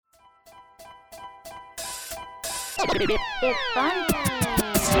It's fun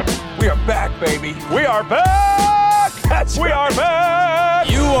time. We are back, baby. We are back! We are back!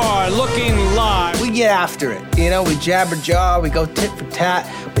 You are looking live. We get after it. You know, we jabber jaw, we go tit for tat,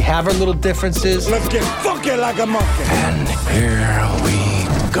 we have our little differences. Let's get funky like a monkey. And here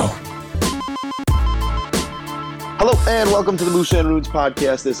we go. Hello and welcome to the Moose and Rudes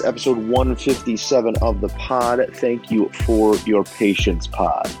podcast. This is episode 157 of the pod. Thank you for your patience,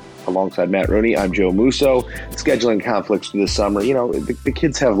 pod. Alongside Matt Rooney, I'm Joe Musso. Scheduling conflicts for this summer. You know, the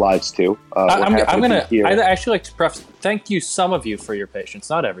kids have lives too. I'd actually like to preface, thank you, some of you, for your patience.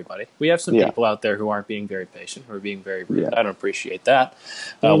 Not everybody. We have some people out there who aren't being very patient, who are being very rude. I don't appreciate that.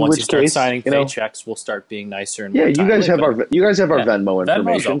 Once you start signing paychecks, we'll start being nicer and more you guys have our Venmo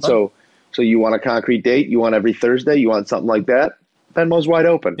information. So you want a concrete date? You want every Thursday? You want something like that? Venmo's wide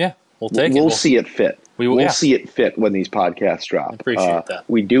open. Yeah, we'll take it. We'll see it fit. We'll see it fit when these podcasts drop. I appreciate that.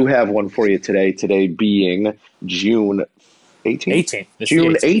 We do have one for you today. Today being June 18th.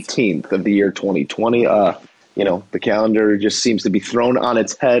 June 18th of the year 2020. You know, the calendar just seems to be thrown on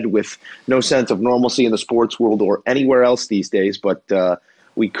its head with no sense of normalcy in the sports world or anywhere else these days. But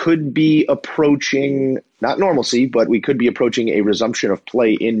we could be approaching, not normalcy, but we could be approaching a resumption of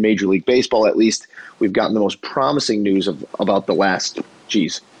play in Major League Baseball. At least we've gotten the most promising news about the last,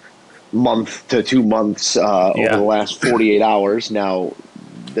 month to 2 months over the last 48 hours. Now,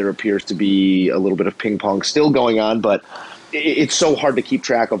 there appears to be a little bit of ping pong still going on, but it's so hard to keep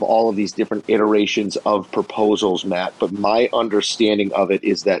track of all of these different iterations of proposals, Matt. But my understanding of it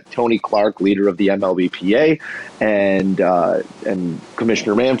is that Tony Clark, leader of the MLBPA, and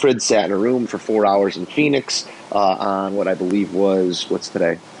Commissioner Manfred sat in a room for 4 hours in Phoenix on what I believe was, what's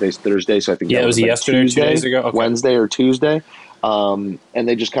today? Today's Thursday, so I think it was yesterday, Tuesday, 2 days ago. Okay. Wednesday or Tuesday. And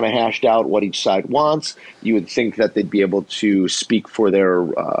they just kind of hashed out what each side wants. You would think that they'd be able to speak for their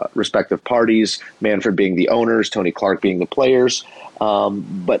respective parties, Manfred being the owners, Tony Clark being the players.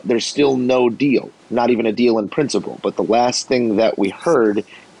 But there's still no deal, not even a deal in principle. But the last thing that we heard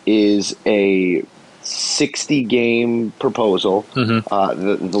is a 60-game proposal.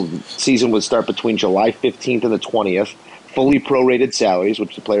 The season would start between July 15th and the 20th. Fully prorated salaries,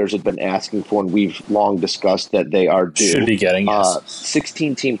 which the players have been asking for, and we've long discussed that they are due. Should be getting, yes.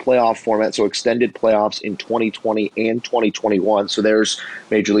 16-team playoff format, so extended playoffs in 2020 and 2021. So there's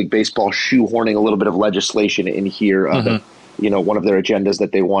Major League Baseball shoehorning a little bit of legislation in here. One of their agendas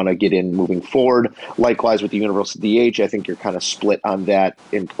that they want to get in moving forward. Likewise with the universal DH, I think you're kind of split on that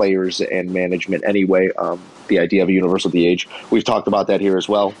in players and management anyway. The idea of a universal DH. We've talked about that here as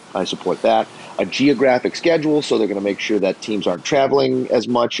well. I support that. A geographic schedule, so they're going to make sure that teams aren't traveling as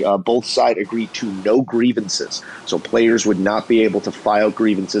much. Both sides agreed to no grievances. So players would not be able to file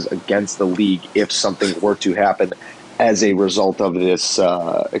grievances against the league if something were to happen as a result of this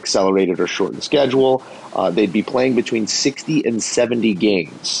accelerated or shortened schedule. They'd be playing between 60 and 70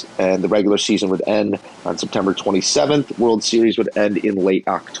 games, and the regular season would end on September 27th. World Series would end in late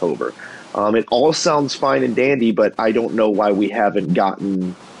October. It all sounds fine and dandy, but I don't know why we haven't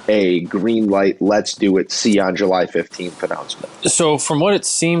gotten a green light, let's do it, see on July 15th announcement. So from what it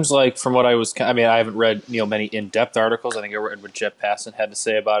seems like, I haven't read many in-depth articles. I think I read what Jeff Passan had to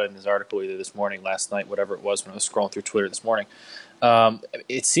say about it in his article either this morning, last night, whatever it was when I was scrolling through Twitter this morning.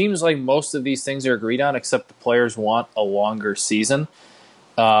 It seems like most of these things are agreed on, except the players want a longer season.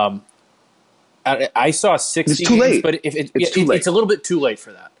 I saw 60 too games, late. But it's a little bit too late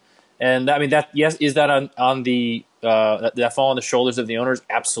for that. And I mean is that on the that fall on the shoulders of the owners?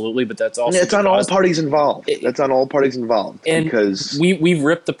 Absolutely, but that's also it's on all parties involved. That's on all parties involved, and because we've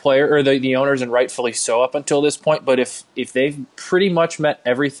ripped the player or the owners, and rightfully so, up until this point. But if they've pretty much met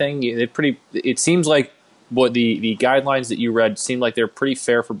everything, it seems like what the guidelines that you read seem like they're pretty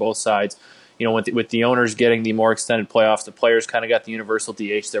fair for both sides. With the owners getting the more extended playoffs, the players kind of got the universal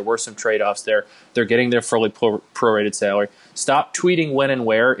DH. There were some trade-offs there. They're getting their fully prorated salary. Stop tweeting when and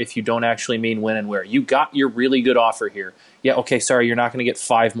where if you don't actually mean when and where. You got your really good offer here. Yeah, okay, sorry, you're not going to get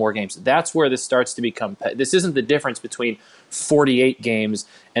 5 more games. That's where this starts to become – this isn't the difference between 48 games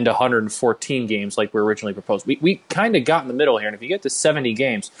and 114 games like we originally proposed. We kind of got in the middle here, and if you get to 70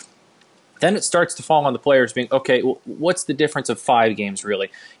 games – then it starts to fall on the players being, okay, well, what's the difference of 5 games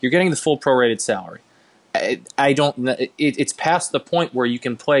really? You're getting the full prorated salary. It's past the point where you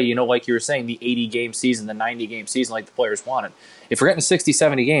can play, like you were saying, the 80-game season, the 90-game season like the players wanted. If we're getting 60,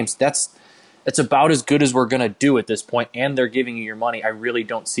 70 games, that's about as good as we're going to do at this point, and they're giving you your money. I really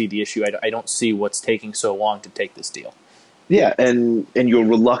don't see the issue. I don't see what's taking so long to take this deal. Yeah, and your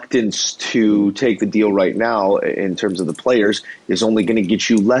reluctance to take the deal right now in terms of the players is only going to get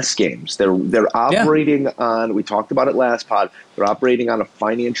you less games. They're operating on, we talked about it last pod, they're They're operating on a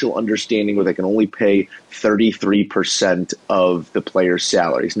financial understanding where they can only pay 33% of the players'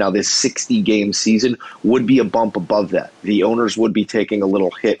 salaries. Now, this 60-game season would be a bump above that. The owners would be taking a little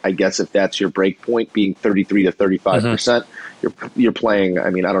hit, I guess, if that's your break point, being 33 to 35%. Mm-hmm. You're playing,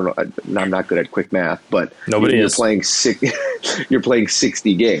 I mean, I don't know, I'm not good at quick math, but you're playing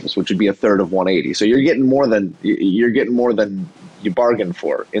 60 games, which would be a third of 180. So you're getting more than you bargained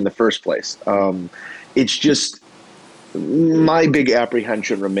for in the first place. It's just, my big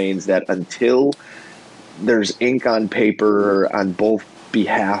apprehension remains that until there's ink on paper on both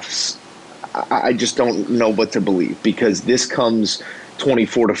behalves, I just don't know what to believe, because this comes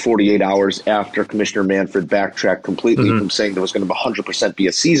 24 to 48 hours after Commissioner Manfred backtracked completely from saying there was going to 100% be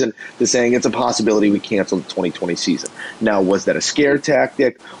a season to saying it's a possibility we cancel the 2020 season. Now, was that a scare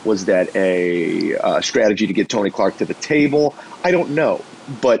tactic? Was that a strategy to get Tony Clark to the table? I don't know,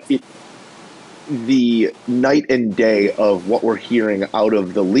 but the night and day of what we're hearing out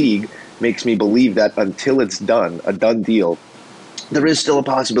of the league makes me believe that until it's done, a done deal, there is still a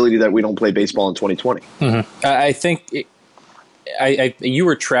possibility that we don't play baseball in 2020. I think you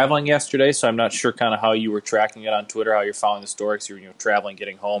were traveling yesterday, so I'm not sure kind of how you were tracking it on Twitter, how you're following the story, because you were traveling,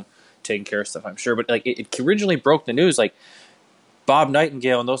 getting home, taking care of stuff, I'm sure. But like it originally broke the news, like Bob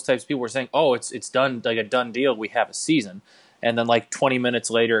Nightingale and those types of people were saying, oh, it's done, like a done deal, we have a season. And then like 20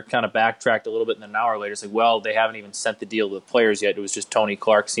 minutes later, it kind of backtracked a little bit, and then an hour later, it's like, well, they haven't even sent the deal to the players yet. It was just Tony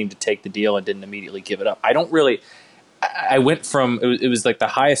Clark seemed to take the deal and didn't immediately give it up. I went from, it was like the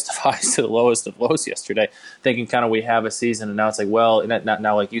highest of highs to the lowest of lows yesterday, thinking kind of we have a season, and now it's like, well,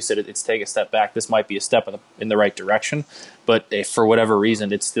 now like you said, it's take a step back. This might be a step in the right direction, but if for whatever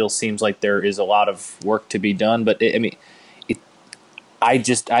reason, it still seems like there is a lot of work to be done. But I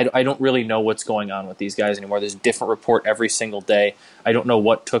don't really know what's going on with these guys anymore. There's a different report every single day. I don't know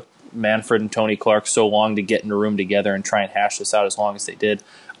what took Manfred and Tony Clark so long to get in a room together and try and hash this out as long as they did.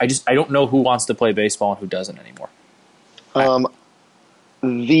 I don't know who wants to play baseball and who doesn't anymore.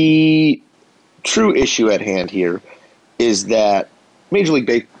 The true issue at hand here is that Major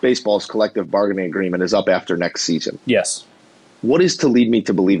League Baseball's collective bargaining agreement is up after next season. Yes. What is to lead me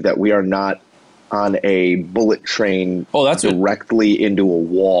to believe that we are not on a bullet train directly into a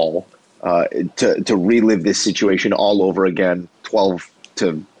wall to relive this situation all over again 12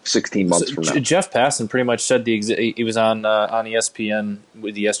 to 16 months from now? Jeff Passan pretty much said he was on ESPN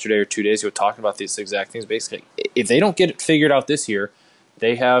with yesterday or 2 days ago talking about these exact things. Basically, if they don't get it figured out this year,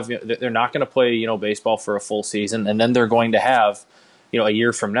 they're not going to play baseball for a full season, and then they're going to have a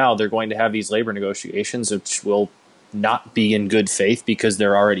year from now they're going to have these labor negotiations, which will not be in good faith because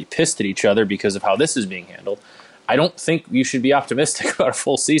they're already pissed at each other because of how this is being handled. I don't think you should be optimistic about a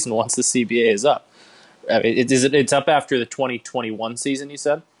full season once the CBA is up. It's up after the 2021 season, you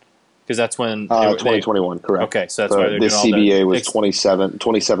said? Because that's when 2021, correct. Okay, so that's why they're doing all the CBA was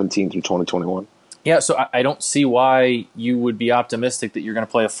 2017 through 2021. Yeah, so I don't see why you would be optimistic that you're going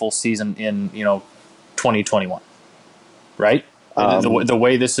to play a full season in 2021, right? The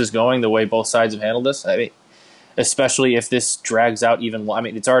way this is going, the way both sides have handled this, I mean, especially if this drags out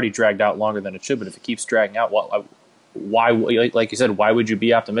it's already dragged out longer than it should, but if it keeps dragging out, why, like you said, why would you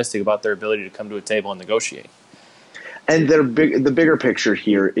be optimistic about their ability to come to a table and negotiate? And the bigger picture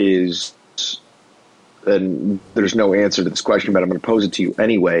here is, and there's no answer to this question, but I'm going to pose it to you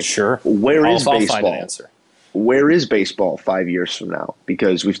anyway. Sure. I'll baseball? Find an answer. Where is baseball 5 years from now?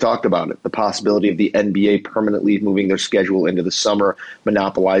 Because we've talked about it, the possibility of the NBA permanently moving their schedule into the summer,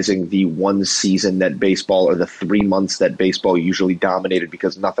 monopolizing the one season that baseball, or the 3 months that baseball usually dominated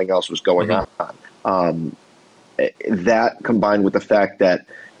because nothing else was going on. That combined with the fact that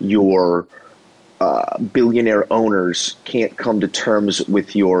your billionaire owners can't come to terms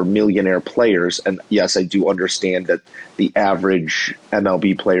with your millionaire players. And yes, I do understand that the average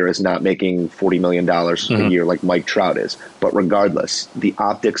MLB player is not making $40 million a year like Mike Trout is. But regardless, the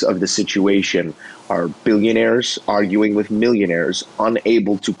optics of the situation are billionaires arguing with millionaires,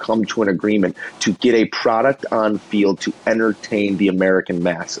 unable to come to an agreement to get a product on field to entertain the American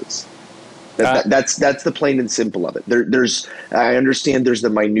masses. That's the plain and simple of it. I understand there's the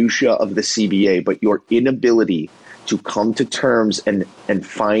minutia of the CBA, but your inability to come to terms and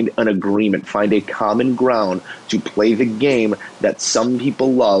find an agreement, find a common ground to play the game that some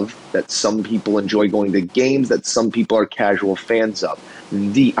people love, that some people enjoy going to games, that some people are casual fans of.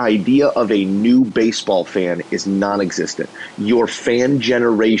 The idea of a new baseball fan is non-existent. Your fan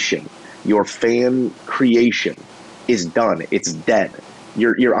generation, your fan creation is done. It's dead.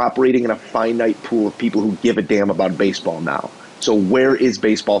 You're operating in a finite pool of people who give a damn about baseball now. So where is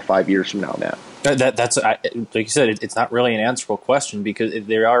baseball 5 years from now, Matt? That's like you said. It's not really an answerable question because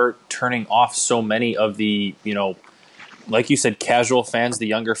they are turning off so many of the like you said, casual fans, the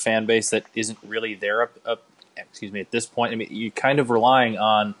younger fan base that isn't really there at this point. I mean, you're kind of relying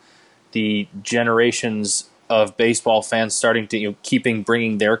on the generations of baseball fans starting to,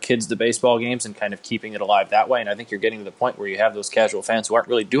 bringing their kids to baseball games and kind of keeping it alive that way. And I think you're getting to the point where you have those casual fans who aren't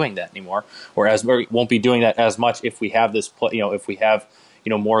really doing that anymore, or won't be doing that as much if we have this, if we have,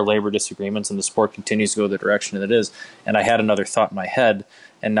 more labor disagreements and the sport continues to go the direction that it is. And I had another thought in my head,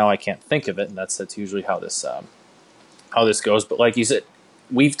 and now I can't think of it. And that's usually how this goes. But like you said,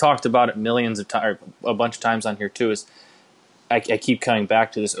 we've talked about it millions of times, a bunch of times on here too. Is I keep coming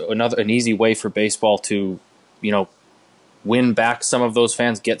back to this. An easy way for baseball to, win back some of those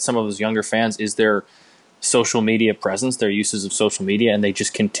fans, get some of those younger fans, is their social media presence, their uses of social media, and they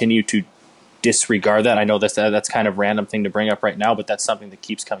just continue to disregard that. I know that's kind of a random thing to bring up right now, but that's something that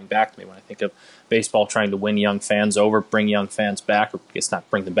keeps coming back to me when I think of baseball trying to win young fans over, bring young fans back, or I guess not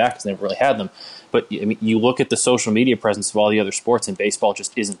bring them back because they never really had them. But I mean, you look at the social media presence of all the other sports, and baseball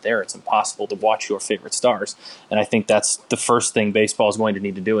just isn't there. It's impossible to watch your favorite stars. And I think that's the first thing baseball is going to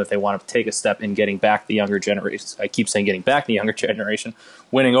need to do if they want to take a step in getting back the younger generation. I keep saying getting back the younger generation,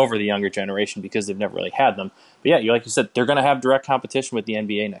 winning over the younger generation because they've never really had them. But yeah, like you said, they're going to have direct competition with the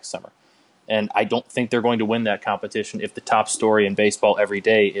NBA next summer. And I don't think they're going to win that competition if the top story in baseball every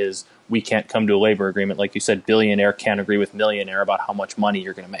day is we can't come to a labor agreement. Like you said, billionaire can't agree with millionaire about how much money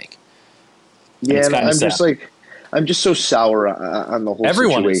you're going to make. Yeah, and I'm just so sour on the whole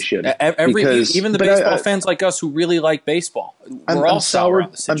situation. Even the baseball fans like us who really like baseball, we're all sour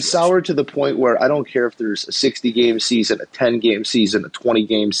on the situation. I'm sour to the point where I don't care if there's a 60-game season, a 10-game season, a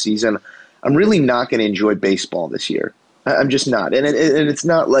 20-game season. I'm really not going to enjoy baseball this year. I'm just not. And it's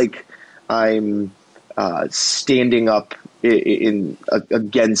not like I'm standing up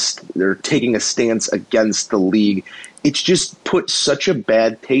against or taking a stance against the league. It's just put such a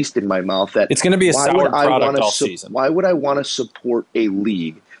bad taste in my mouth that it's going to be a sour product all season. Why would I want to support a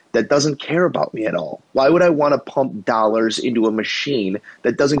league that doesn't care about me at all? Why would I want to pump dollars into a machine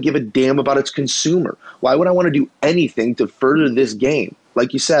that doesn't give a damn about its consumer? Why would I want to do anything to further this game?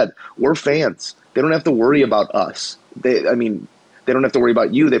 Like you said, we're fans. They don't have to worry about us. They don't have to worry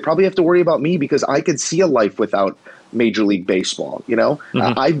about you. They probably have to worry about me because I could see a life without Major League Baseball.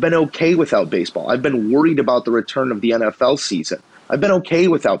 I've been okay without baseball. I've been worried about the return of the NFL season. I've been okay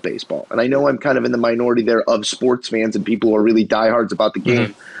without baseball. And I know I'm kind of in the minority there of sports fans and people who are really diehards about the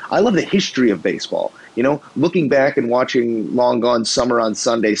game. I love the history of baseball. Looking back and watching Long Gone Summer on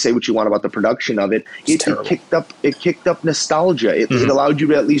Sunday, say what you want about the production of it, it kicked up nostalgia. It allowed you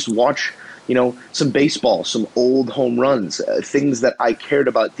to at least watch some baseball, some old home runs, things that I cared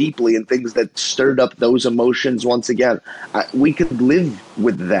about deeply and things that stirred up those emotions once again. We could live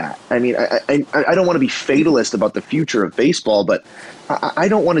with that. I mean, I don't want to be fatalist about the future of baseball, but I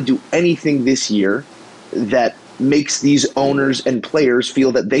don't want to do anything this year that makes these owners and players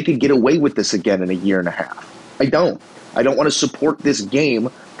feel that they could get away with this again in a year and a half. I don't want to support this game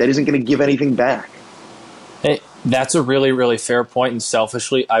that isn't going to give anything back. Hey, that's a really, really fair point. And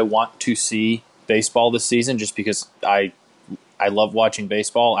selfishly, I want to see baseball this season just because I love watching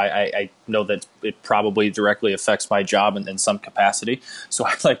baseball. I know that it probably directly affects my job in some capacity. So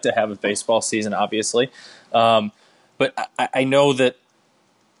I'd like to have a baseball season, obviously. But I know that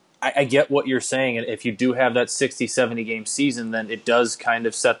I get what you're saying. And if you do have that 60, 70-game season, then it does kind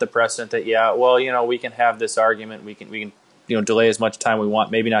of set the precedent that, we can have this argument. We can delay as much time we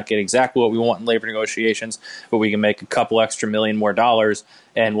want, maybe not get exactly what we want in labor negotiations, but we can make a couple extra $million more,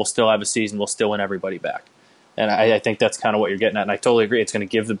 and we'll still have a season. We'll still win everybody back. And I think that's kind of what you're getting at. And I totally agree. It's going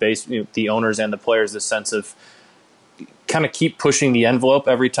to give the owners and the players this sense of kind of keep pushing the envelope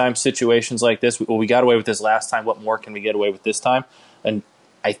every time situations like this. Well, we got away with this last time. What more can we get away with this time? And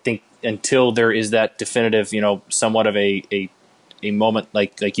I think until there is that definitive, somewhat of a moment,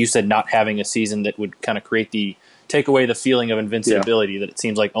 like you said, not having a season that would kind of take away the feeling of invincibility that it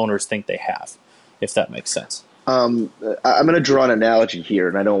seems like owners think they have, if that makes sense. I'm going to draw an analogy here,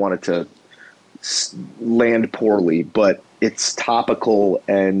 and I don't want it to land poorly, but it's topical,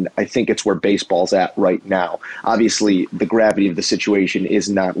 and I think it's where baseball's at right now. Obviously, the gravity of the situation is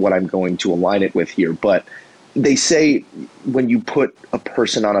not what I'm going to align it with here, but they say when you put a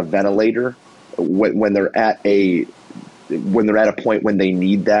person on a ventilator, when they're at a point when they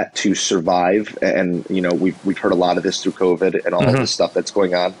need that to survive, and we've heard a lot of this through COVID and all of the stuff that's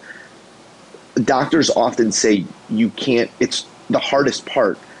going on. Doctors often say you can't. It's the hardest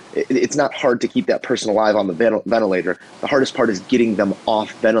part. It's not hard to keep that person alive on the ventilator. The hardest part is getting them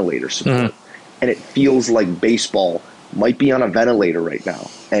off ventilator support, and it feels like baseball might be on a ventilator right now,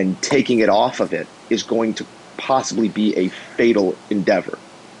 and taking it off of it is going to possibly be a fatal endeavor.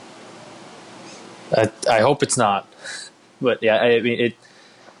 I hope it's not. But yeah, I mean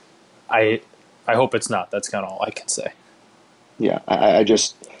I hope it's not. That's kind of all I can say. Yeah, I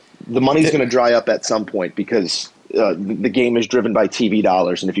just the money's going to dry up at some point because the game is driven by TV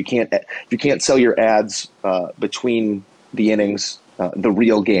dollars, and if you can't sell your ads between the innings, the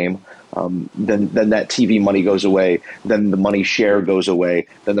real game, then that TV money goes away. Then the money share goes away.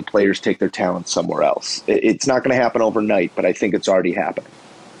 Then the players take their talent somewhere else. It's not going to happen overnight, but I think it's already happening.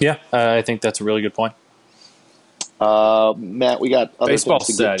 Yeah, I think that's a really good point. Matt, we got other Baseball's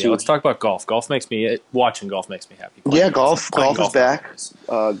things to get sad. to. Yeah, let's talk about golf. Watching golf makes me happy. Yeah, golf is back.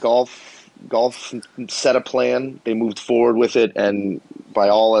 Golf set a plan. They moved forward with it, and by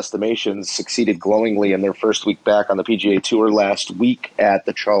all estimations, succeeded glowingly in their first week back on the PGA Tour last week at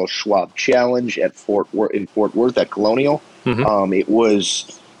the Charles Schwab Challenge at Fort Worth at Colonial. Mm-hmm. It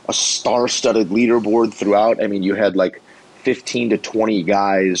was a star-studded leaderboard throughout. I mean, you had like 15 to 20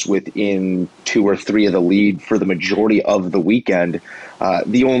 guys within 2 or 3 of the lead for the majority of the weekend.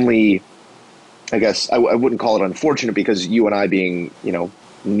 The only, I guess, I wouldn't call it unfortunate because you and I being,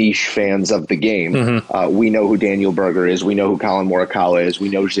 niche fans of the game, we know who Daniel Berger is. We know who Colin Morikawa is. We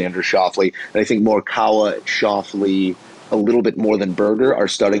know Xander Schauffele. And I think Morikawa, Schauffele, a little bit more than Berger, are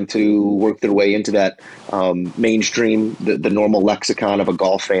starting to work their way into that mainstream, the normal lexicon of a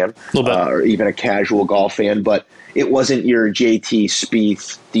golf fan, or even a casual golf fan. But it wasn't your JT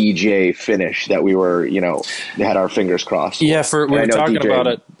Spieth DJ finish that we were, had our fingers crossed. Yeah, we were talking DJ about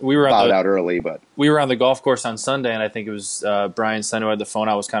it. We were out early, but we were on the golf course on Sunday, and I think it was Brian Seno had the phone.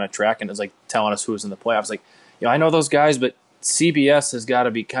 I was kind of tracking. It was like telling us who was in the playoffs. Like, I know those guys, but CBS has got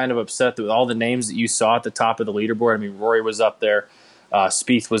to be kind of upset with all the names that you saw at the top of the leaderboard. I mean, Rory was up there.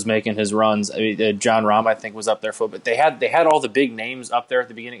 Spieth was making his runs. I mean, John Rahm, I think, was up there. But they had all the big names up there at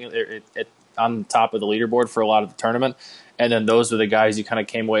the beginning, on the top of the leaderboard for a lot of the tournament. And then those were the guys you kind of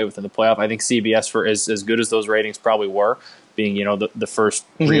came away with in the playoff. I think CBS, for as good as those ratings probably were, being the first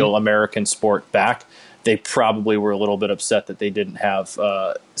real American sport back, they probably were a little bit upset that they didn't have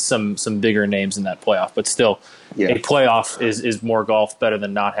some bigger names in that playoff. But still, a playoff is more golf, better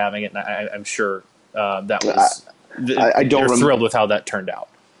than not having it. And I'm sure that was they're thrilled with how that turned out.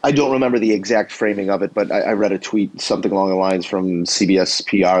 I don't remember the exact framing of it, but I read a tweet, something along the lines from CBS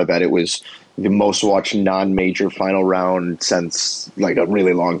PR, that it was the most watched non-major final round since like a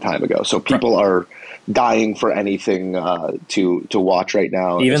really long time ago. So people are dying for anything to watch right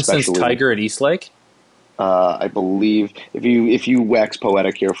now. Even since Tiger at Eastlake? I believe if you wax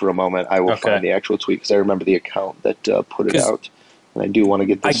poetic here for a moment, I will find the actual tweet because I remember the account that put it out, and I do want to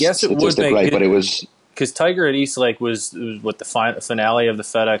get this statistic right. But it was because Tiger at Eastlake was what the finale of the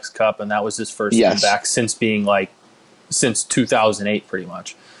FedEx Cup, and that was his first one back since being since 2008, pretty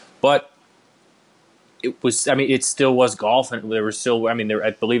much. But it was, I mean, it still was golf, and there was still, I mean, I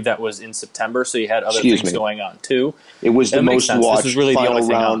believe that was in September, so you had other things going on too. It was the most watched really final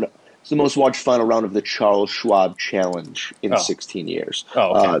round. It's the most watched final round of the Charles Schwab Challenge in 16 years.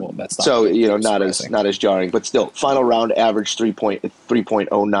 Oh, okay. Well, that's not so not as jarring, but still, final round averaged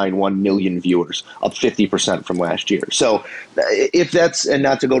 3.091 million viewers, up 50% from last year. So, if that's, and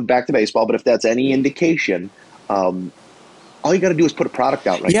not to go back to baseball, but if that's any indication, all you got to do is put a product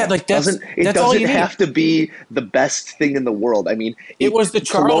out right now. Like it doesn't have to be the best thing in the world. I mean, it was the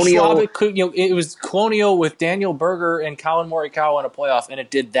Charles Schwab. It was Colonial with Daniel Berger and Colin Morikawa in a playoff, and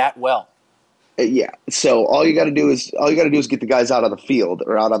it did that well. Yeah. So all you got to do is get the guys out on the field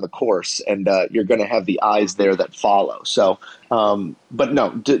or out on the course, and you're going to have the eyes there that follow. So, but no,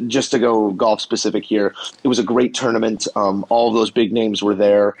 just to go golf specific here, it was a great tournament. All those big names were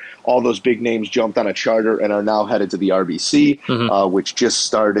there. All those big names jumped on a charter and are now headed to the RBC, which just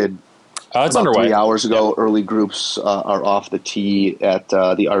started it's about underway. 3 hours ago. Yep. Early groups are off the tee at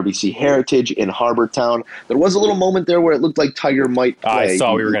the RBC Heritage in Harbortown. There was a little moment there where it looked like Tiger might play. I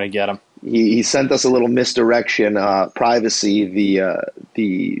thought we were going to get him. He sent us a little misdirection. Privacy,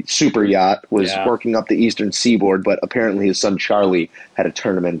 the super yacht, was working up the eastern seaboard, but apparently his son Charlie had a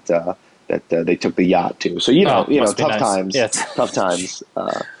tournament that they took the yacht to. So tough times, tough times.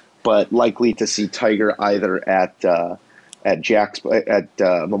 But likely to see Tiger either at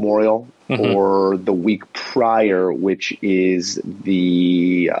Memorial or the week prior, which is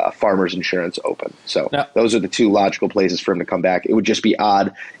the Farmers Insurance Open. So those are the two logical places for him to come back. It would just be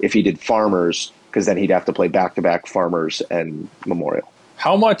odd if he did Farmers, because then he'd have to play back-to-back Farmers and Memorial.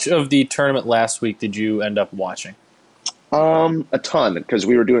 How much of the tournament last week did you end up watching? A ton, because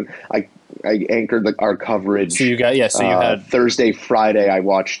we were doing. I anchored our coverage. So you had Thursday, Friday. I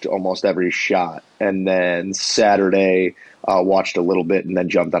watched almost every shot, and then Saturday watched a little bit, and then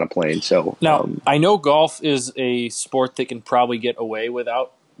jumped on a plane. So now I know golf is a sport that can probably get away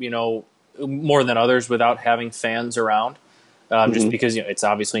without more than others without having fans around. just because it's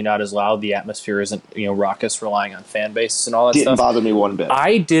obviously not as loud. The atmosphere isn't raucous, relying on fan bases and all that Didn't stuff. bother me one bit.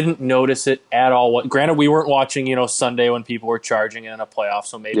 I didn't notice it at all. Granted, we weren't watching Sunday when people were charging in a playoff,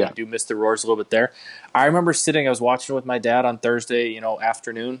 so maybe we do miss the roars a little bit there. I remember I was watching it with my dad on Thursday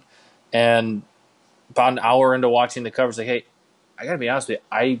afternoon, and about an hour into watching the coverage, like, hey, I got to be honest with you,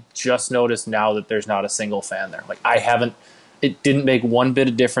 I just noticed now that there's not a single fan there. Like, it didn't make one bit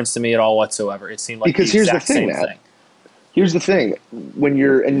of difference to me at all whatsoever. It seemed like because the here's the exact thing, same man. thing. Here's the thing.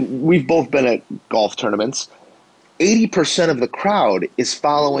 And we've both been at golf tournaments, 80% of the crowd is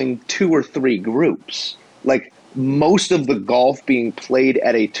following 2 or 3 groups. Like, most of the golf being played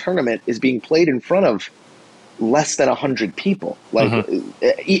at a tournament is being played in front of less than 100 people. Like,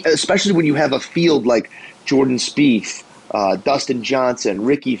 especially when you have a field like Jordan Spieth, Dustin Johnson,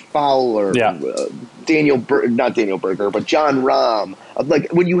 Ricky Fowler, not Daniel Berger, but John Rahm.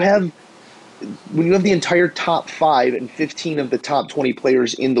 Like, when you have the entire top 5 and 15 of the top 20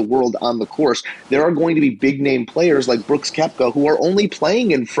 players in the world on the course, there are going to be big name players like Brooks Koepka who are only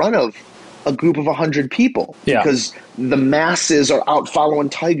playing in front of a group of 100 people because the masses are out following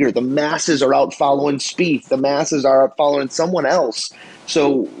Tiger, the masses are out following Spieth, the masses are out following someone else.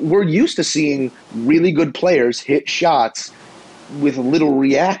 So we're used to seeing really good players hit shots with little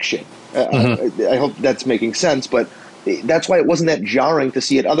reaction. I hope that's making sense, but that's why it wasn't that jarring to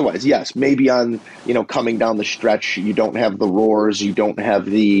see it otherwise. Yes, maybe on, coming down the stretch, you don't have the roars, you don't have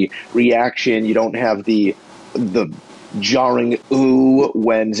the reaction, you don't have the jarring ooh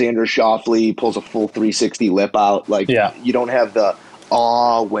when Xander Schauffele pulls a full 360 lip out. Like, you don't have the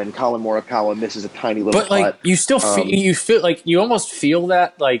awe when Colin Morikawa misses a tiny little putt. But, like, you still feel like you almost feel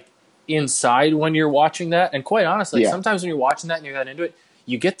that, like, inside when you're watching that. And quite honestly, sometimes when you're watching that and you're that into it,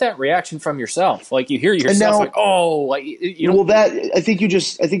 you get that reaction from yourself. Like, you hear yourself like, oh, like, Well, that I think you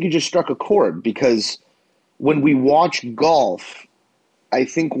just struck a chord, because when we watch golf, I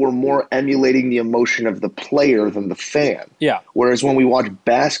think we're more emulating the emotion of the player than the fan. Yeah. Whereas when we watch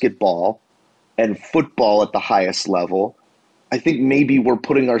basketball and football at the highest level, I think maybe we're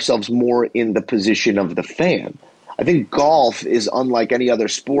putting ourselves more in the position of the fan. I think golf is unlike any other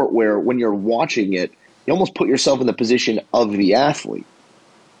sport where when you're watching it, you almost put yourself in the position of the athlete.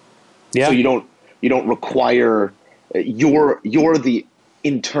 Yeah. So you don't require you're the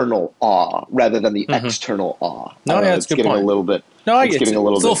internal awe rather than the external awe. No, that's a good point. A little bit. No, I get it. It's a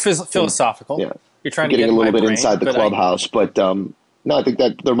little philosophical. Yeah, you're trying to get a little bit inside the clubhouse, but no, I think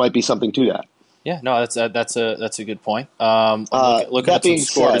that there might be something to that. Yeah, no, that's a good point. Looking at some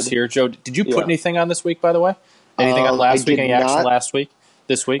scores here, Joe. Did you put anything on this week, by the way? Anything on last week? Any action last week?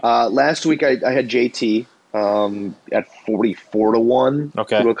 This week? Last week I had JT at 44-1.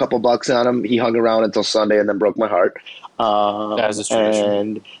 Okay, threw a couple bucks on him. He hung around until Sunday and then broke my heart. As is tradition.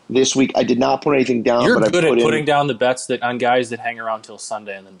 And this week I did not put anything down. You're but good I at putting down the bets on guys that hang around till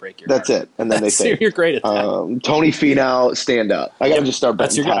Sunday and then break your heart. That's it, and then they say you're great at that. Tony Finau, stand up. I got to just start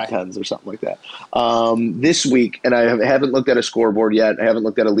betting top tens or something like that. This week, and I haven't looked at a scoreboard yet. I haven't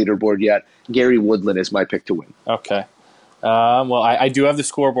looked at a leaderboard yet. Gary Woodland is my pick to win. Okay. Well, I do have the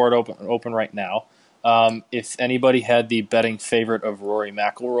scoreboard open right now. If anybody had the betting favorite of Rory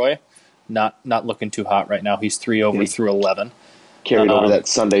McIlroy, not looking too hot right now. He's 3 over through 11. Carried over that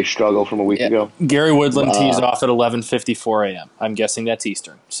Sunday struggle from a week ago. Gary Woodland tees off at 11:54 a.m. I'm guessing that's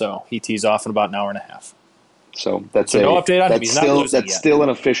Eastern, so he tees off in about an hour and a half. So that's no update on him. He's not losing yet. Still an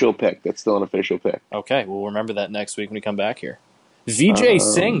official pick. That's still an official pick. Okay, we'll remember that next week when we come back here. Vijay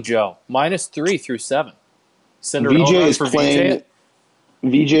Singh, Joe, -3 through 7. Vijay is playing.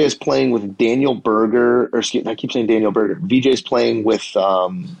 VJ is playing with Daniel Berger, or excuse me, I keep saying Daniel Berger. VJ is playing with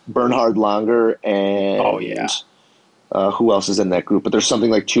Bernhard Langer and who else is in that group? But there's something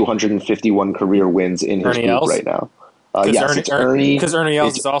like 251 career wins in his group right now. Yes, it's Ernie. Because Ernie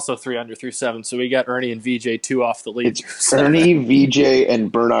Els is also 3 under through 7, so we got Ernie and VJ 2 off the lead. It's Ernie, VJ, and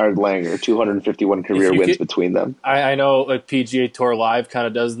Bernhard Langer, 251 career wins between them. I know PGA Tour Live kind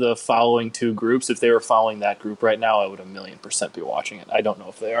of does the following 2 groups. If they were following that group right now, I would 1,000,000% be watching it. I don't know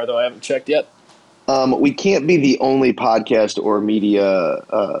if they are, though. I haven't checked yet. We can't be the only podcast or media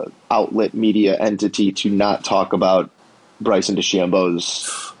outlet, media entity to not talk about Bryson DeChambeau's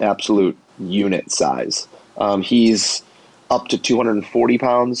absolute unit size. He's up to 240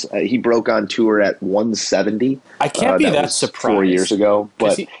 pounds. He broke on tour at 170. I can't be that surprised. 4 years ago,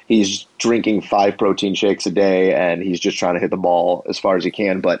 but he's drinking 5 protein shakes a day, and he's just trying to hit the ball as far as he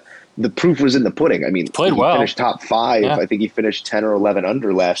can. But the proof was in the pudding. I mean, he finished top 5. Yeah. I think he finished 10 or 11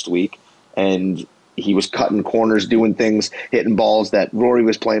 under last week, and he was cutting corners, doing things, hitting balls that Rory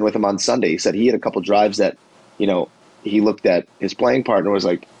was playing with him on Sunday. He said he had a couple drives that, he looked at his playing partner and was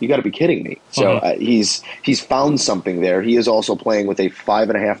like, you got to be kidding me. So he's found something there. He is also playing with a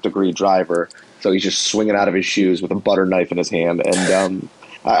 5.5-degree driver. So he's just swinging out of his shoes with a butter knife in his hand. And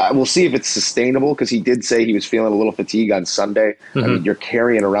we'll see if it's sustainable, because he did say he was feeling a little fatigue on Sunday. I mean, you're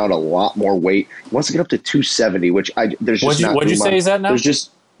carrying around a lot more weight. He wants to get up to 270, which there's just not room. What'd you say is that now?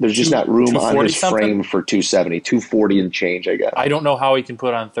 There's just not room on his something? frame for 270, 240 and change, I guess. I don't know how he can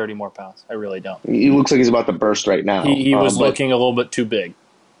put on 30 more pounds. I really don't. He looks like he's about to burst right now. He was looking a little bit too big.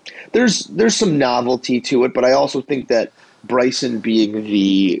 There's some novelty to it, but I also think that Bryson being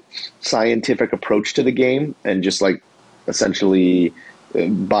the scientific approach to the game and just like essentially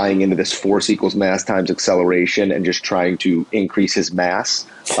buying into this force equals mass times acceleration and just trying to increase his mass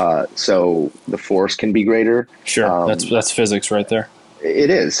so the force can be greater. Sure, that's physics right there.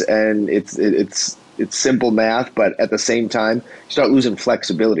 It is, and it's simple math, but at the same time, you start losing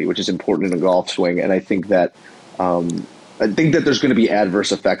flexibility, which is important in a golf swing. And I think that there's going to be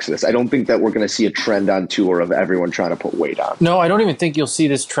adverse effects to this. I don't think that we're going to see a trend on tour of everyone trying to put weight on. No, I don't even think you'll see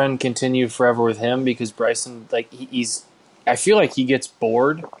this trend continue forever with him, because Bryson, like I feel like he gets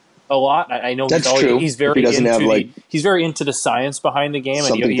bored a lot. I know that's true. He's very he's very into the science behind the game,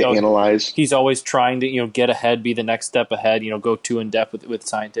 something and to analyze. He's always trying to get ahead, be the next step ahead. Go too in depth with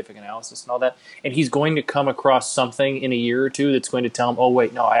scientific analysis and all that. And he's going to come across something in a year or two that's going to tell him, oh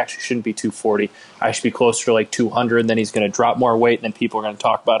wait, no, I actually shouldn't be 240. I should be closer to like 200. And then he's going to drop more weight, and then people are going to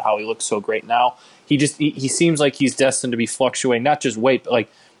talk about how he looks so great now. He seems like he's destined to be fluctuating, not just weight, but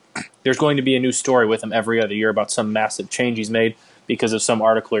like there's going to be a new story with him every other year about some massive change he's made because of some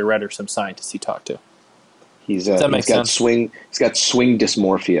article he read or some scientist he talked to. He's got swing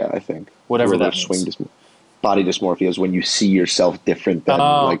dysmorphia, I think. Whatever that means. Body dysmorphia is when you see yourself different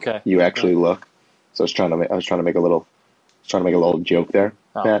than you actually look. So I was trying to make a little joke there,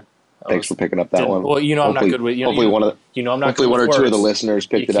 Matt. Thanks for picking up that one. Well, I'm not good with hopefully one or two of the listeners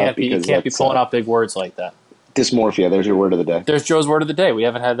picked it up. You can't be pulling out big words like that. Dysmorphia. There's your word of the day. There's Joe's word of the day. We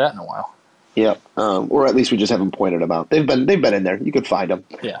haven't had that in a while. Yeah, or at least we just haven't pointed them out. They've been in there. You could find them.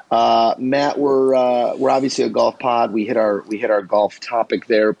 Yeah. Matt, we're obviously a golf pod. We hit our golf topic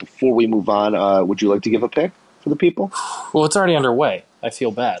there. Before we move on, would you like to give a pick for the people? Well, it's already underway. I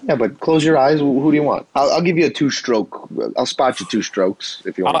feel bad. Yeah, but close your eyes. Who do you want? I'll give you a 2-stroke. I'll spot you 2 strokes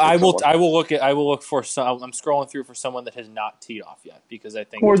if you want. I will look for some. I'm scrolling through for someone that has not teed off yet, because I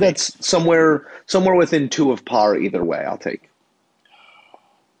think that's somewhere within 2 of par either way. I'll take.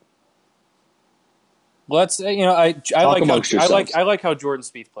 Well, that's I like how Jordan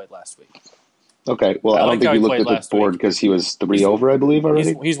Spieth played last week. Okay, well, I don't think you looked at the board because he was 3 over, I believe,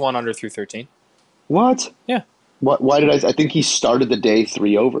 already. He's 1 under through 13. What? Yeah. Why did I think he started the day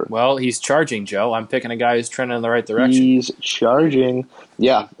 3 over? Well, he's charging, Joe. I'm picking a guy who's trending in the right direction. He's charging.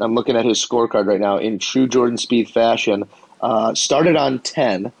 Yeah, I'm looking at his scorecard right now in true Jordan Spieth fashion. Started on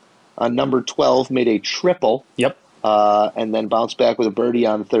 10, on number 12 made a triple. Yep. And then bounced back with a birdie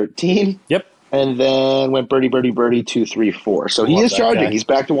on 13. Yep. And then went birdie, 2, 3, 4. So he is charging. Guy. He's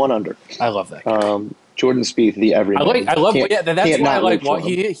back to 1 under. I love that guy. Jordan Spieth, the everyman. I love. Yeah, that's why I like. Well,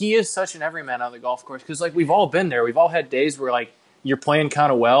 he is such an everyman on the golf course, because like we've all been there. We've all had days where like you're playing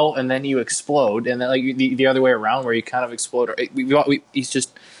kind of well, and then you explode, and then like the other way around where you kind of explode. He's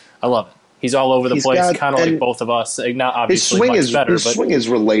just. I love it. He's all over the place, kind of like both of us. Not obviously his swing is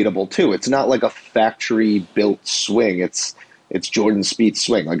relatable too. It's not like a factory built swing. It's Jordan Spieth's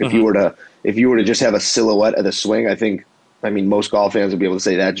swing. Like if you were to just have a silhouette of the swing, I mean, most golf fans would be able to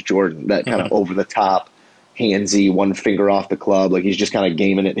say that's Jordan. That kind of over the top, handsy, 1 finger off the club. Like he's just kind of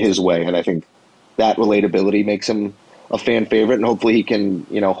gaming it his way. And I think that relatability makes him a fan favorite. And hopefully he can,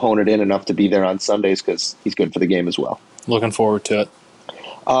 hone it in enough to be there on Sundays, because he's good for the game as well. Looking forward to it.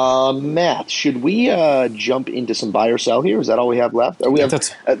 Matt, should we jump into some buy or sell here? Is that all we have left? Or we have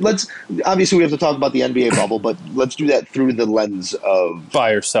obviously we have to talk about the NBA bubble, but let's do that through the lens of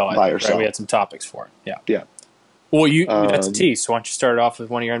buy or sell. Right? We had some topics for it. Yeah. Well, that's a tease. So why don't you start it off with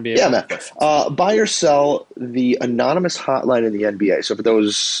one of your NBA questions? Buy or sell, the anonymous hotline in the NBA. So for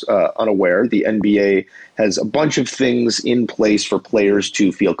those unaware, the NBA has a bunch of things in place for players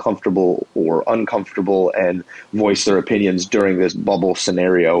to feel comfortable or uncomfortable and voice their opinions during this bubble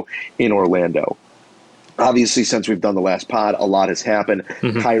scenario in Orlando. Obviously, since we've done the last pod, a lot has happened.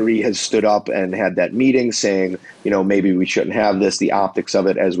 Kyrie has stood up and had that meeting saying, maybe we shouldn't have this, the optics of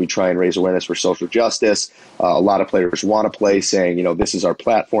it as we try and raise awareness for social justice. A lot of players want to play, saying, this is our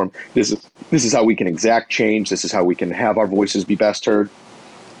platform. This is how we can exact change. This is how we can have our voices be best heard.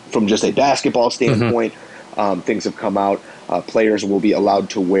 From just a basketball standpoint, things have come out. Players will be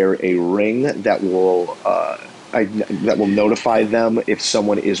allowed to wear a ring that will that will notify them if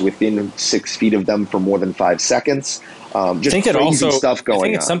someone is within 6 feet of them for more than 5 seconds. Just I think it crazy also, stuff going on. I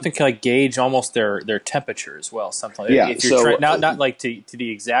think it's something to like gauge almost their temperature as well. Something like Yeah, if you're so, not like to the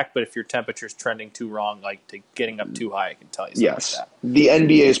exact, but if your temperature's trending too wrong, like to getting up too high, I can tell you something Yes. like that. The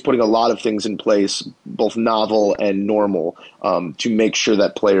NBA is putting a lot of things in place, both novel and normal, to make sure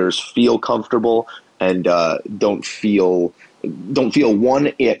that players feel comfortable and don't feel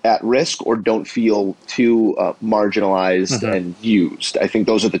one at risk or don't feel too marginalized and used. I think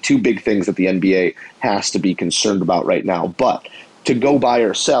those are the two big things that the NBA has to be concerned about right now. But to go buy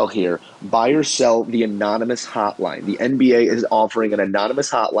or sell here, buy or sell the anonymous hotline. The NBA is offering an anonymous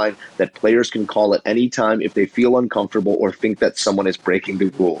hotline that players can call at any time if they feel uncomfortable or think that someone is breaking the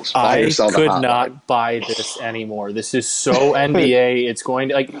rules. Buy or sell the hotline. I could not buy this anymore. This is so NBA. It's going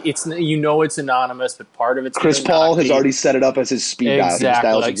to it's anonymous, but part of it's Chris Paul has already set it up as his speed dial.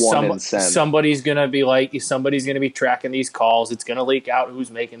 Exactly. He dials one and send. Somebody's going to be tracking these calls. It's going to leak out who's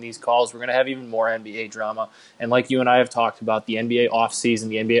making these calls. We're going to have even more NBA drama. And like you and I have talked about, the NBA off season,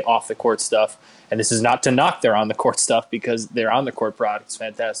 the NBA off the court stuff, and this is not to knock their on the court stuff because their on the court product is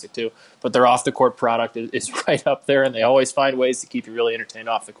fantastic too, but their off the court product is right up there, and they always find ways to keep you really entertained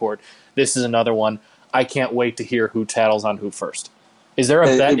off the court. This is another one. I can't wait to hear who tattles on who first. Is there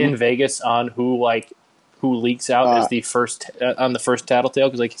a bet in Vegas on who leaks out as the first on the first tattletale?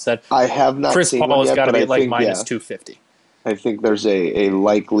 Because like you said, I have not. Chris seen Paul has got to be like minus 250. I think there's a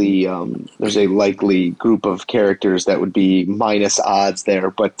likely group of characters that would be minus odds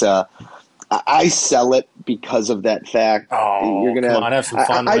there, but I sell it because of that fact. Oh, You're gonna have some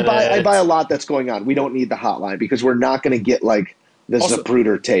fun. I buy a lot that's going on. We don't need the hotline because we're not going to get like the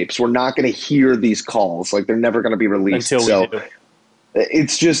Zapruder tapes. We're not going to hear these calls. Like they're never going to be released. Until we do.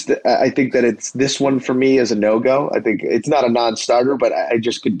 It's just, I think that it's this one for me is a no-go. I think it's not a non-starter, but I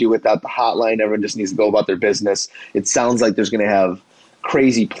just could do without the hotline. Everyone just needs to go about their business. It sounds like there's going to have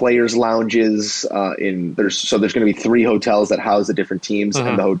crazy players lounges there's going to be 3 hotels that house the different teams,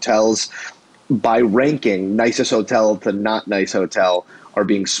 and the hotels by ranking, nicest hotel to not nice hotel, are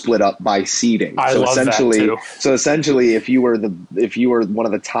being split up by seeding. I love that too. So essentially, if you were one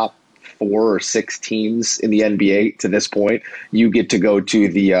of the top 4 or 6 teams in the NBA to this point, you get to go to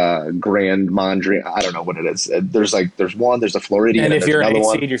the Grand Mondrian. I don't know what it is. There's the Floridian. And if you're an 8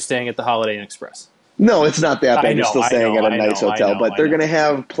 one. seed, you're staying at the Holiday Inn Express. No, it's not that bad. You're still staying at a nice hotel, but they're going to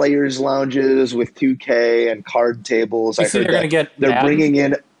have players' lounges with 2K and card tables. I heard they're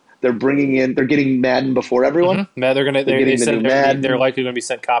getting Madden before everyone. Mm-hmm. They're likely going to be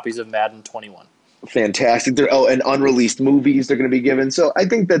sent copies of Madden 21. Fantastic. And unreleased movies they're going to be given. So I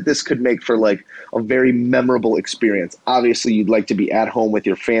think that this could make for like a very memorable experience. Obviously, you'd like to be at home with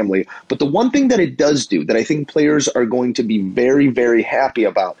your family. But the one thing that it does do that I think players are going to be very, very happy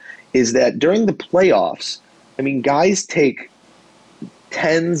about is that during the playoffs, I mean, guys take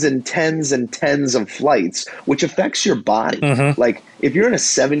tens and tens and tens of flights, which affects your body. Mm-hmm. Like if you're in a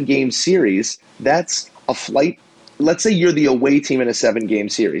 7-game series, that's a flight. Let's say you're the away team in a 7-game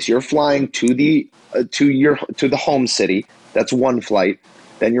series. You're flying to the home city. That's one flight.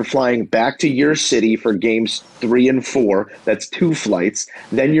 Then you're flying back to your city for games 3 and 4. That's 2 flights.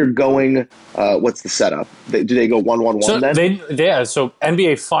 Then you're going. What's the setup? Do they go 1-1-1 then? So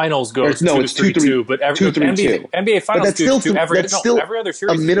NBA Finals goes 2-3-2, but NBA Finals but that's goes still every other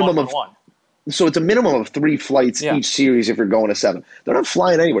series a minimum is 1-1-1. So it's a minimum of 3 flights each series if you're going to 7. They're not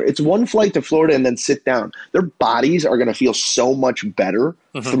flying anywhere. It's 1 flight to Florida and then sit down. Their bodies are going to feel so much better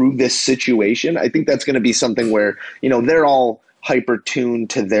through this situation. I think that's going to be something where, they're all hyper tuned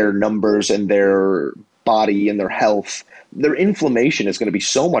to their numbers and their body and their health. Their inflammation is going to be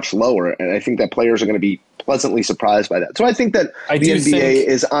so much lower, and I think that players are going to be pleasantly surprised by that. So I think that the NBA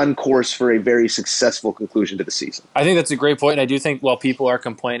is on course for a very successful conclusion to the season. I think that's a great point, and I do think while people are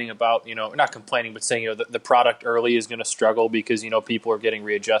complaining about, not complaining, but saying, the product early is going to struggle because, people are getting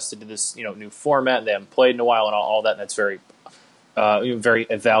readjusted to this, new format, and they haven't played in a while and all that, and that's very very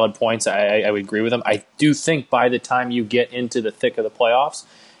valid points. I would agree with them. I do think by the time you get into the thick of the playoffs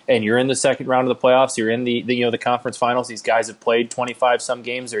and you're in the second round of the playoffs, you're in the conference finals, these guys have played 25 some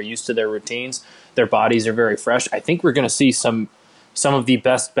games, they're used to their routines, their bodies are very fresh. I think we're going to see some of the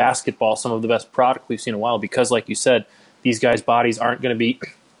best basketball, some of the best product we've seen in a while because, like you said, these guys' bodies aren't going to be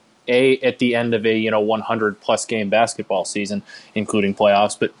at the end of a 100 plus game basketball season, including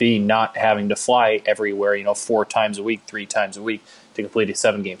playoffs, but B, not having to fly everywhere 4 times a week, 3 times a week to complete a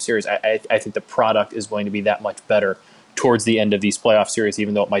 7-game series. I think the product is going to be that much better towards the end of these playoff series,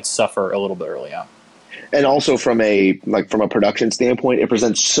 even though it might suffer a little bit early on. And also from a production standpoint, it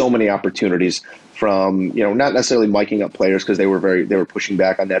presents so many opportunities from, not necessarily miking up players because they were pushing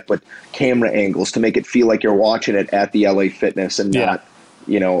back on that, but camera angles to make it feel like you're watching it at the LA Fitness and not,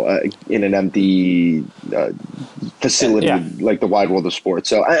 in an empty facility like the wide world of sports.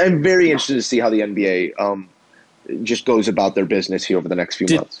 So I'm very interested to see how the NBA just goes about their business here over the next few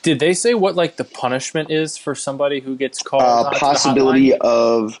months. Did they say what like the punishment is for somebody who gets called? Possibility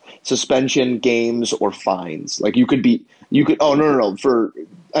of suspension, games, or fines. Like you could. Oh no.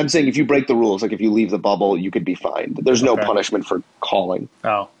 I'm saying if you break the rules, like if you leave the bubble, you could be fined. There's no punishment for calling.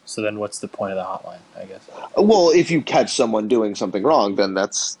 Oh, so then what's the point of the hotline? I guess. Well, if you catch someone doing something wrong, then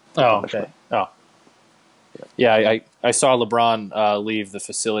that's. Okay. Oh. Yeah, I saw LeBron leave the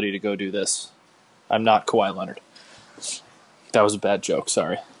facility to go do this. I'm not Kawhi Leonard. That was a bad joke.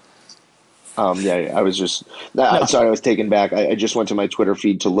 Sorry. I was just sorry. I was taken back. I just went to my Twitter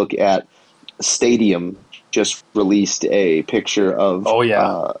feed to look at Stadium. Just released a picture of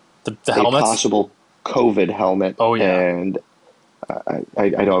the a possible COVID helmet. Oh yeah, and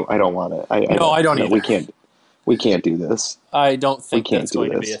I don't want it. I don't either. We can't do this. I don't think that's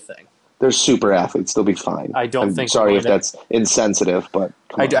going to be a thing. They're super athletes. They'll be fine. I'm sorry if that's insensitive, but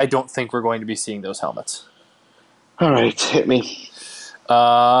I don't think we're going to be seeing those helmets. All right, hit me.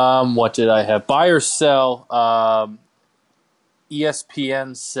 What did I have? Buy or sell?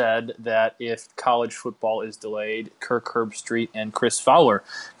 ESPN said that if college football is delayed, Kirk Herbstreit and Chris Fowler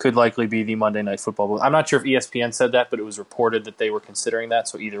could likely be the Monday Night Football. I'm not sure if ESPN said that, but it was reported that they were considering that.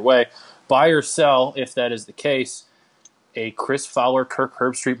 So either way, buy or sell, if that is the case, a Chris Fowler, Kirk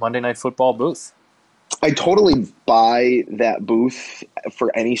Herbstreit Monday Night Football booth. I totally buy that booth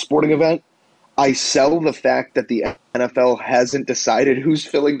for any sporting event. I sell the fact that the NFL hasn't decided who's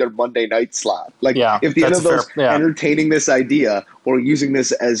filling their Monday night slot. Like, if the NFL's entertaining this idea or using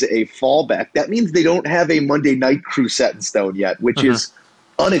this as a fallback, that means they don't have a Monday night crew set in stone yet, which is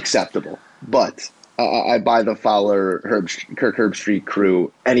unacceptable. But I buy the Fowler, Kirk Herbstreit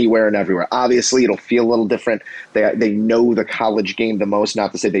crew anywhere and everywhere. Obviously, it'll feel a little different. They know the college game the most.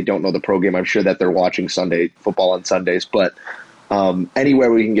 Not to say they don't know the pro game. I'm sure that they're watching Sunday football on Sundays, but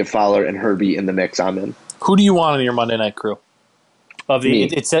anywhere we can get Fowler and Herbie in the mix, I'm in. Who do you want in your Monday night crew? Me.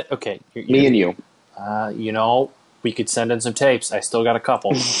 Me and you. We could send in some tapes. I still got a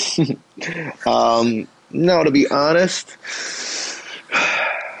couple. No, to be honest,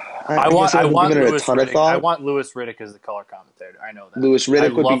 I want Louis Riddick as the color commentator. I know that. Louis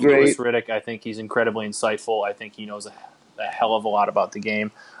Riddick would be great. Louis Riddick. I think he's incredibly insightful. I think he knows a hell of a lot about the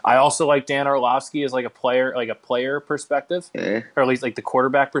game. I also like Dan Orlovsky as like a player perspective, or at least like the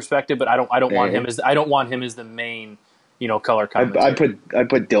quarterback perspective. But I don't want him as the main, color commentator. I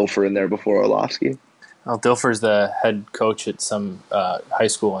put Dilfer in there before Orlovsky. Well, Dilfer's the head coach at some high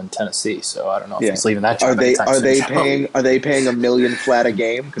school in Tennessee, so I don't know if he's leaving that job. Are they paying $1 million flat a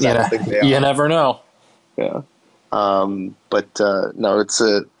game? Because I don't think they are. You never know. Yeah, but no, it's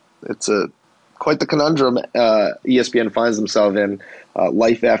a quite the conundrum ESPN finds themselves in.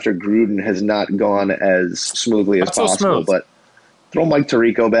 Life after Gruden has not gone as smoothly as possible, but throw Mike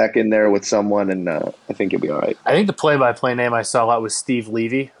Tirico back in there with someone, and I think you'll be all right. I think the play-by-play name I saw a lot was Steve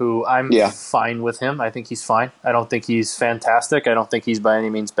Levy, who I'm fine with him. I think he's fine. I don't think he's fantastic. I don't think he's by any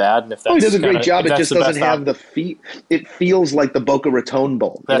means bad. And if that's he does a great job. It just doesn't have the feet. It feels like the Boca Raton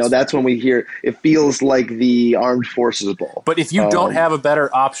Bowl. That's when we hear it feels like the Armed Forces Bowl. But if you don't have a better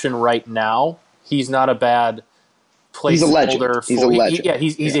option right now, he's not a bad placeholder. He's a legend. He's a legend.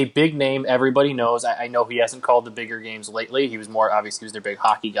 He's a big name. Everybody knows. I know he hasn't called the bigger games lately. He was their big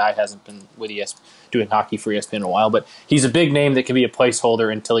hockey guy. Hasn't been with doing hockey for ESPN in a while. But he's a big name that can be a placeholder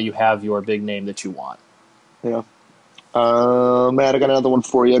until you have your big name that you want. Yeah. Matt, I got another one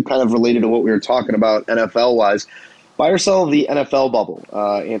for you, kind of related to what we were talking about NFL-wise. Buy or sell the NFL bubble.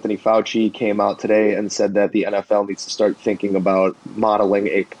 Anthony Fauci came out today and said that the NFL needs to start thinking about modeling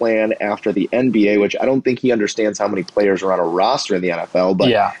a plan after the NBA, which I don't think he understands how many players are on a roster in the NFL,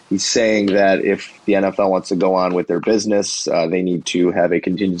 but he's saying that if the NFL wants to go on with their business, they need to have a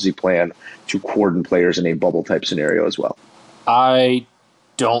contingency plan to cordon players in a bubble-type scenario as well. I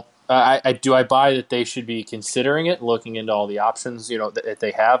buy that they should be considering it, looking into all the options, that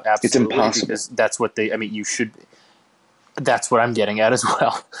they have. Absolutely, it's impossible. Because that's what you should. That's what I'm getting at as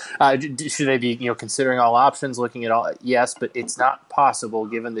well. Should they be, considering all options, looking at all? Yes, but it's not possible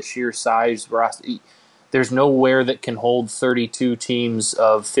given the sheer size roster. There's nowhere that can hold 32 teams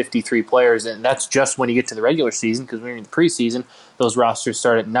of 53 players, and that's just when you get to the regular season. Because when you're in the preseason, those rosters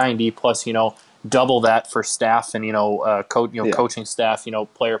start at 90 plus, double that for staff and coaching staff,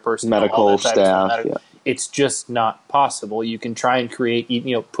 player personnel, medical staff. Yeah. It's just not possible. You can try and create,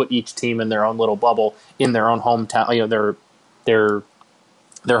 put each team in their own little bubble in their own hometown, their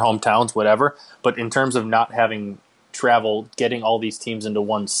their hometowns, whatever. But in terms of not having travel, getting all these teams into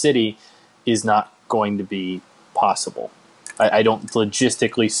one city is not going to be possible. I don't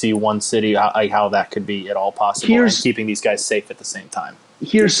logistically see one city how that could be at all possible, and keeping these guys safe at the same time.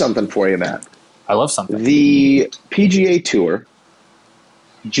 Here's something for you, Matt. I love something. The PGA Tour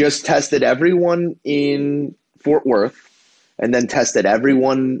just tested everyone in Fort Worth and then tested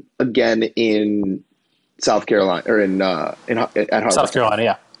everyone again in South Carolina, or at Harvard. South Carolina,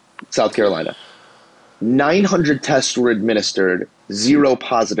 yeah. South Carolina. 900 tests were administered, 0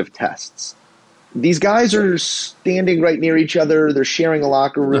 positive tests. These guys are standing right near each other. They're sharing a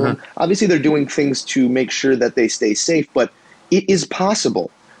locker room. Mm-hmm. Obviously, they're doing things to make sure that they stay safe, but it is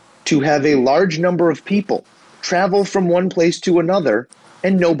possible to have a large number of people travel from one place to another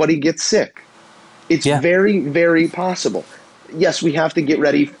and nobody gets sick. It's very, very possible. Yes, we have to get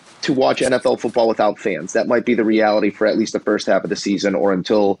ready to watch NFL football without fans. That might be the reality for at least the first half of the season, or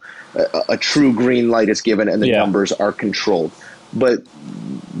until a true green light is given and the numbers are controlled. But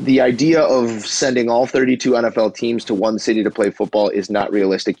the idea of sending all 32 NFL teams to one city to play football is not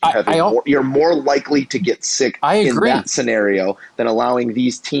realistic. You're more likely to get sick in that scenario than allowing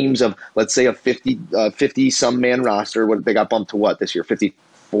these teams of, let's say, a 50-some man roster. What they got bumped to what this year?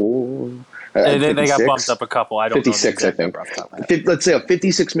 54? They got bumped up a couple. I don't 56, know. I think. Let's say a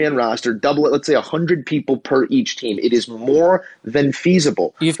 56-man roster, double it. Let's say 100 people per each team. It is more than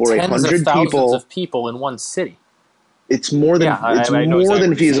feasible for 100 thousands of people in one city. It's more than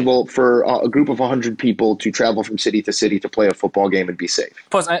than feasible for a group of 100 people to travel from city to city to play a football game and be safe.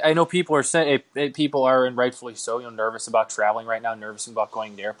 Plus, I know people are saying, people are, and rightfully so, nervous about traveling right now, nervous about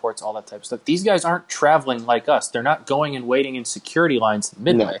going to airports, all that type of stuff. These guys aren't traveling like us. They're not going and waiting in security lines at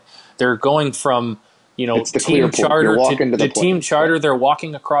Midway. No. They're going from team charter to team charter. They're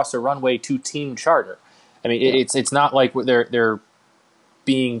walking across a runway to team charter. I mean, it's not like they're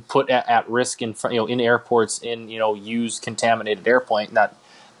being put at risk in airports in used contaminated airplane. Not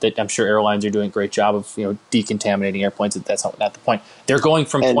that I'm sure airlines are doing a great job of decontaminating airplanes. That's not the point. They're going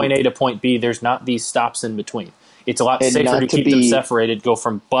from point A to point B. There's not these stops in between. It's a lot safer to keep them separated. Go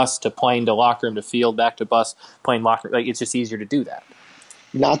from bus to plane to locker room to field back to bus, plane, locker room. It's just easier to do that.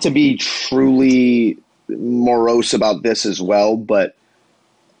 Not to be truly morose about this as well, but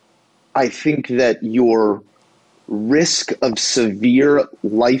I think that your risk of severe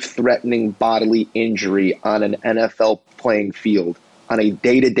life-threatening bodily injury on an NFL playing field on a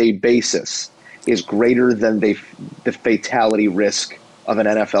day-to-day basis is greater than the fatality risk of an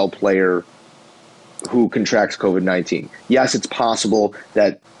NFL player who contracts COVID-19. Yes, it's possible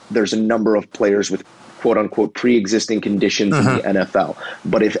that there's a number of players with quote-unquote pre-existing conditions in the NFL.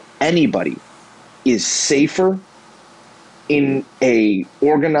 But if anybody is safer in a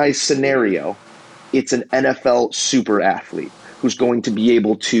organized scenario, it's an NFL super athlete who's going to be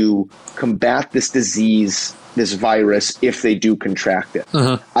able to combat this disease, this virus, if they do contract it.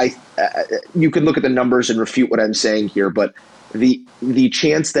 You can look at the numbers and refute what I'm saying here, but the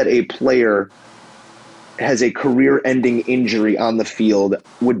chance that a player has a career-ending injury on the field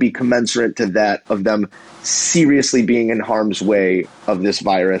would be commensurate to that of them seriously being in harm's way of this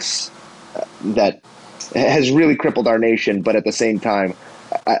virus that has really crippled our nation. But at the same time,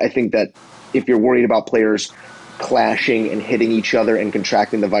 I think that if you're worried about players clashing and hitting each other and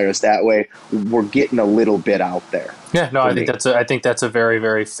contracting the virus that way, we're getting a little bit out there. Yeah, no, I think that's a very,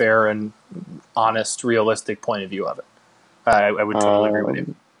 very fair and honest, realistic point of view of it. I would totally agree with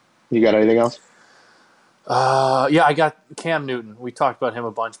you. You got anything else? Yeah, I got Cam Newton. We talked about him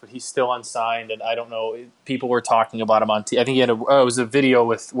a bunch, but he's still unsigned, and I don't know. People were talking about him on TV. I think he had it was a video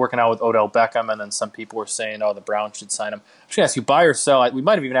with working out with Odell Beckham, and then some people were saying, "Oh, the Browns should sign him." I'm just gonna ask you, buy or sell? We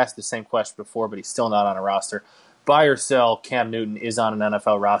might have even asked the same question before, but he's still not on a roster. Buy or sell? Cam Newton is on an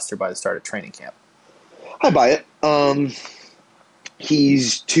NFL roster by the start of training camp. I buy it.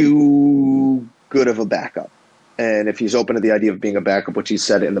 He's too good of a backup, and if he's open to the idea of being a backup, which he's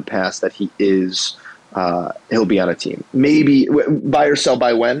said in the past that he is. He'll be on a team. Maybe buy or sell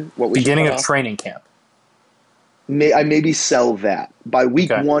by when? Beginning of training camp. I maybe sell that. By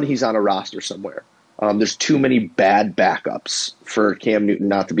week 1, he's on a roster somewhere. There's too many bad backups for Cam Newton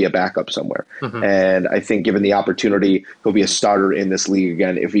not to be a backup somewhere. And I think given the opportunity, he'll be a starter in this league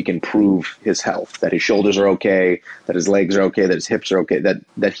again if he can prove his health, that his shoulders are okay, that his legs are okay, that his hips are okay,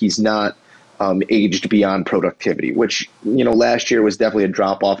 that he's not aged beyond productivity, which last year was definitely a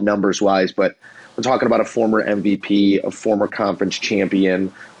drop-off numbers-wise, but we're talking about a former MVP, a former conference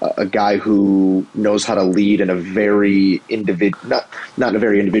champion, a guy who knows how to lead in a very not in a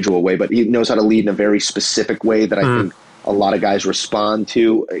very individual way, but he knows how to lead in a very specific way that I think a lot of guys respond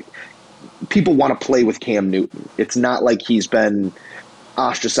to. People want to play with Cam Newton. It's not like he's been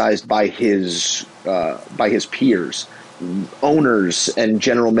ostracized by his peers. Owners and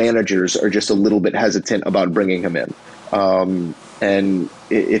general managers are just a little bit hesitant about bringing him in. And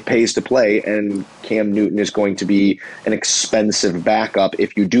it pays to play, and Cam Newton is going to be an expensive backup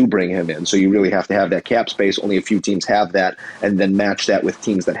if you do bring him in. So you really have to have that cap space. Only a few teams have that, and then match that with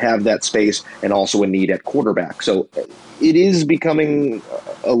teams that have that space and also a need at quarterback. So it is becoming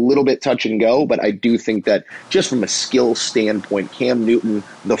a little bit touch and go, but I do think that just from a skill standpoint, Cam Newton,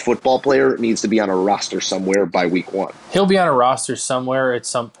 the football player, needs to be on a roster somewhere by week 1. He'll be on a roster somewhere at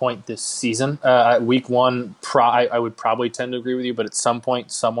some point this season. Week 1, I would probably tend to agree with you, but at some point,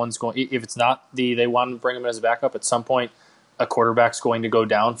 someone's going. If it's not they want to bring him in as a backup, at some point, a quarterback's going to go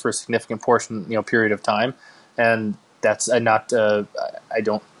down for a significant period of time, and that's not. I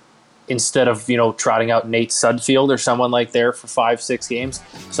don't. Instead of trotting out Nate Sudfeld or someone like there for 5-6 games,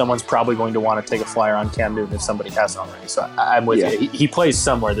 someone's probably going to want to take a flyer on Cam Newton if somebody hasn't already. So I'm with you. He plays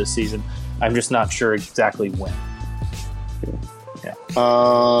somewhere this season. I'm just not sure exactly when. Yeah.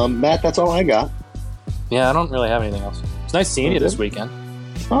 Matt, that's all I got. Yeah, I don't really have anything else. It's nice seeing you this weekend.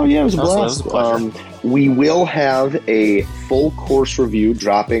 Oh, yeah, it was a blast. It was a pleasure. We will have a full course review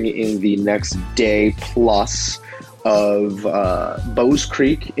dropping in the next day plus of Bowes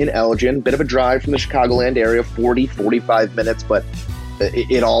Creek in Elgin. Bit of a drive from the Chicagoland area, 45 minutes, but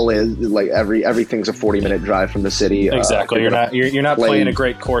it all is like everything's a 40-minute drive from the city. Exactly. You're not playing a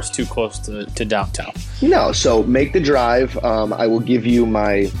great course too close to downtown. No, so make the drive. I will give you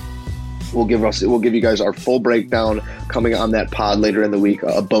We'll give you guys our full breakdown coming on that pod later in the week.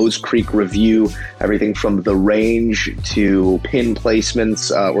 A Bowes Creek review, everything from the range to pin placements.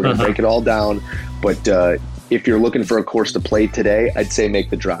 We're going to break it all down. But if you're looking for a course to play today, I'd say make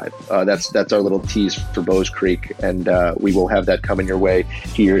the drive. That's our little tease for Bowes Creek, and we will have that coming your way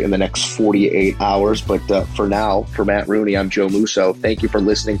here in the next 48 hours. But for now, for Matt Rooney, I'm Joe Musso. Thank you for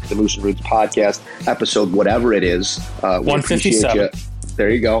listening to the Moose and Roots podcast, episode whatever it is. 157. There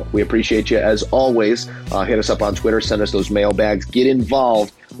you go. We appreciate you as always. Hit us up on Twitter. Send us those mailbags. Get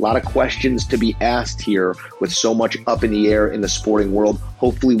involved. A lot of questions to be asked here with so much up in the air in the sporting world.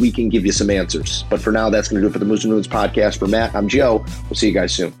 Hopefully we can give you some answers. But for now, that's going to do it for the Moose and Roots podcast. For Matt, I'm Joe. We'll see you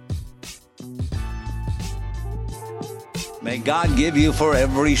guys soon. May God give you for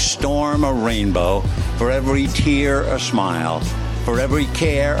every storm a rainbow, for every tear a smile, for every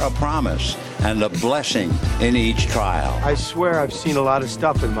care a promise, and a blessing in each trial. I swear I've seen a lot of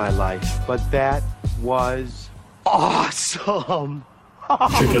stuff in my life, but that was awesome.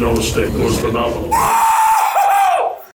 Chicken on a stick was phenomenal.